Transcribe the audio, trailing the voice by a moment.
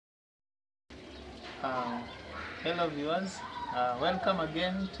Uh, Hello viewers, welcome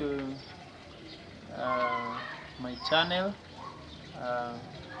again to uh, my channel. Uh,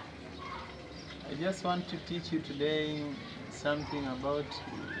 I just want to teach you today something about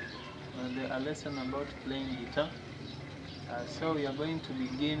a lesson about playing guitar. So we are going to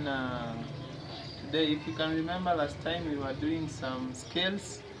begin today. If you can remember, last time we were doing some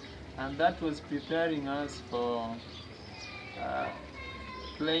scales, and that was preparing us for uh,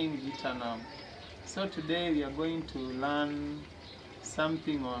 playing guitar now. So today we are going to learn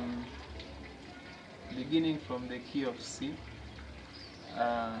something on beginning from the key of C.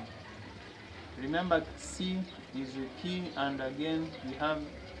 Remember, C is a key, and again we have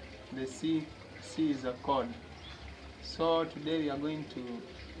the C. C is a chord. So today we are going to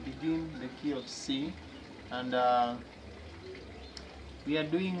begin the key of C, and we are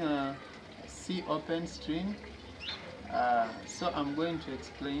doing a C open string. So I'm going to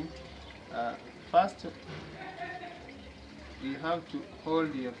explain. First, you have to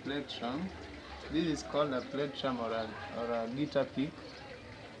hold your plectrum. This is called a plectrum or a guitar pick.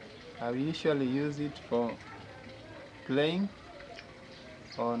 I usually use it for playing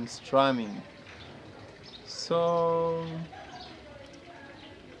on strumming. So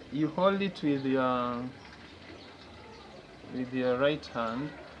you hold it with your right hand.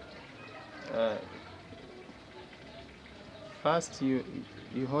 First you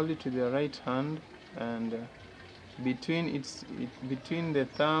hold it with your right hand, and between the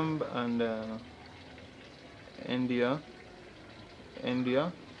thumb and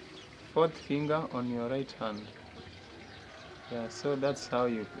your fourth finger on your right hand. Yeah, so that's how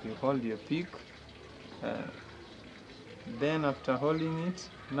you hold your pick. Then after holding it,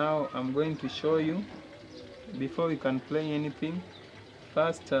 now I'm going to show you, before we can play anything.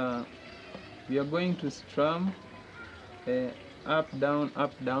 First we are going to strum up down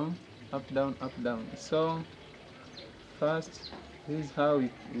up down up down up down. So first, this is how we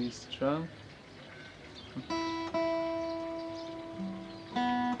strum.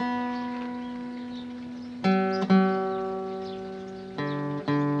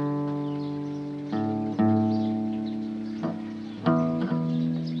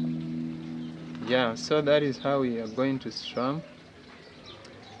 Yeah, so that is how we are going to strum.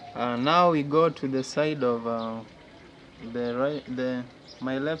 Now we go to the side of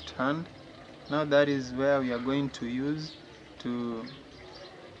my left hand. Now that is where we are going to use to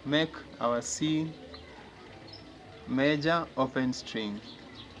make our C major open string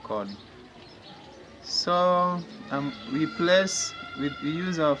chord. So we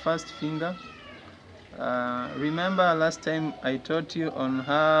use our first finger. Remember last time I taught you on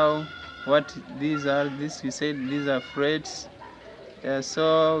what these are. We said these are frets.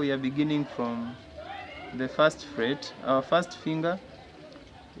 So we are beginning from the first fret. Our first finger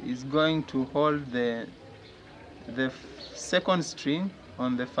is going to hold the second string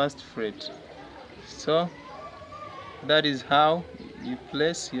on the first fret. So that is how you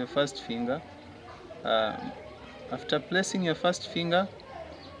place your first finger. After placing your first finger,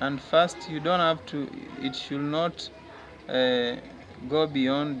 and first you don't have to, it should not go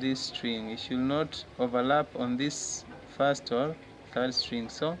beyond this string. It should not overlap on this first or third string.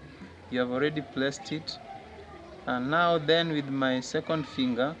 So you have already placed it, and now then with my second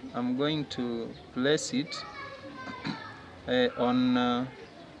finger I'm going to place it on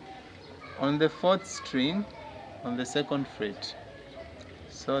the fourth string on the second fret.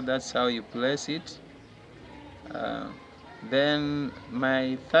 So that's how you place it. Then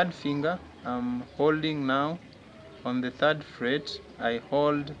my third finger I'm holding now on the third fret. I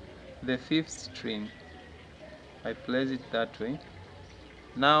hold the fifth string. I place it that way.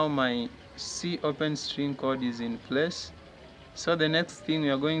 Now my C open string chord is in place. So the next thing we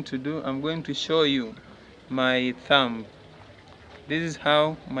are going to do, I'm going to show you my thumb. This is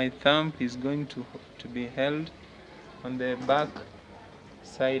how my thumb is going to be held on the back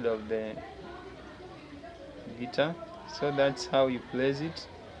side of the guitar. So that's how you place it.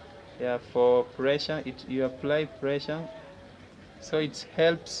 Yeah, for pressure, you apply pressure, so it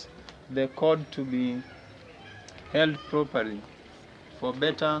helps the chord to be held properly for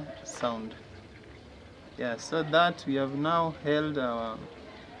better sound. Yeah, so that we have now held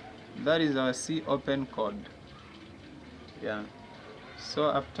that is our C open chord. Yeah,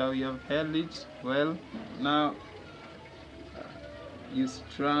 so after we have held it well, now you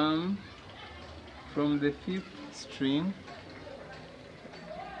strum from the fifth string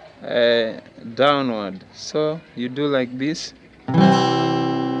downward. So you do like this.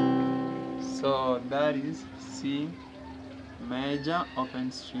 So that is C major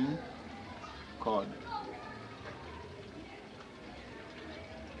open string chord.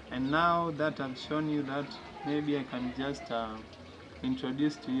 And now that I've shown you that, maybe I can just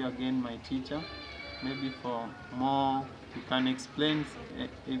introduce to you again my teacher. Maybe for more, you can explain,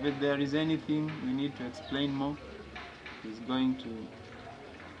 if there is anything we need to explain more, he's going to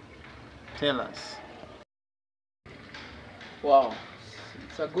tell us. Wow,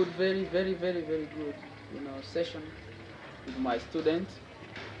 it's a good, very good, session with my student.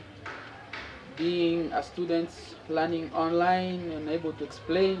 Being a student learning online and able to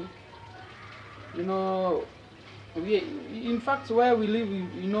explain, in fact, where we live,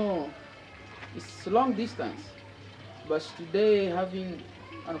 it's long distance, but today having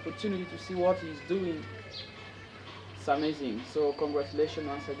an opportunity to see what he's doing, it's amazing. So congratulations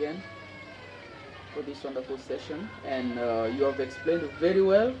once again for this wonderful session, and you have explained very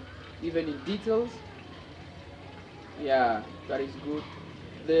well, even in details. Yeah, that is good.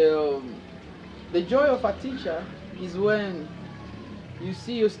 The joy of a teacher is when you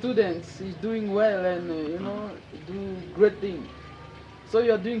see your students is doing well and do great things. So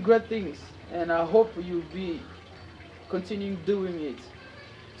you are doing great things, and I hope you'll be continuing doing it.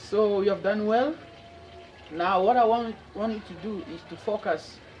 So you have done well. Now what I want you to do is to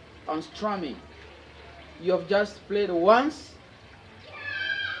focus on strumming. You have just played once.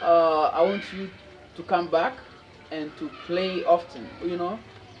 I want you to come back and to play often.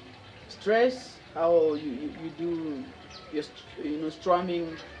 Stress how you do your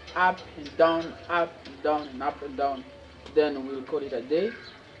strumming up and down, up and down, and up and down. Then we'll call it a day.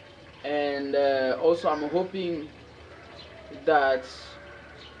 And also I'm hoping that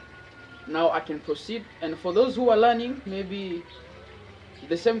now I can proceed. And for those who are learning, maybe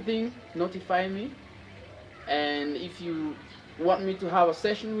the same thing, notify me. And if you want me to have a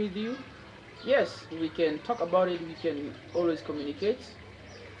session with you, yes, we can talk about it. We can always communicate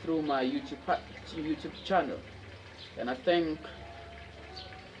through my YouTube channel. And I thank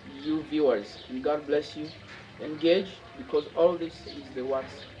you viewers, and God bless you. Engage, because all this is the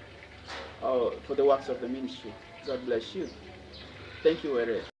works for the works of the ministry. God bless you. Thank you,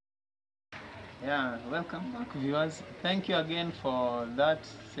 Were. Yeah, welcome back, viewers. Thank you again for that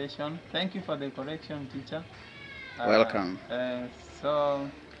session. Thank you for the correction, teacher. Welcome. So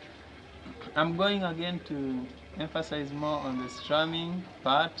I'm going again to emphasize more on the strumming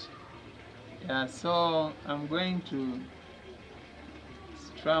part. Yeah, so I'm going to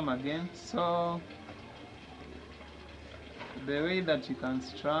strum again. So the way that you can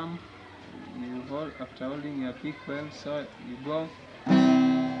strum, you hold after holding your pick well, so you go.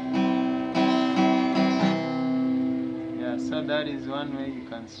 Yeah, so that is one way you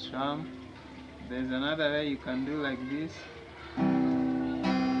can strum. There's another way you can do like this.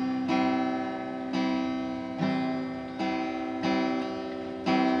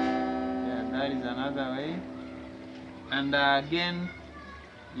 Yeah, that is another way. And again,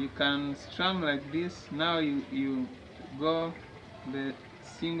 you can strum like this. Now you go the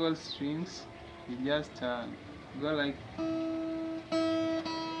single strings. You just go like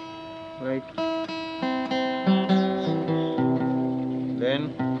then,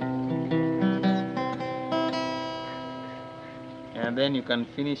 and then you can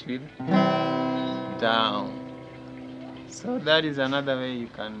finish with down. So that is another way you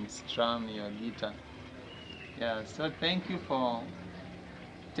can strum your guitar. Yeah, so thank you for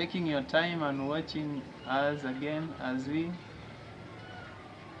taking your time and watching us again as we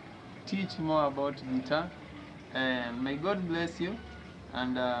teach more about guitar. And may God bless you,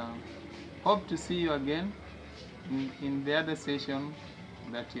 and hope to see you again in the other session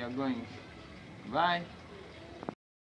that you are going. Bye.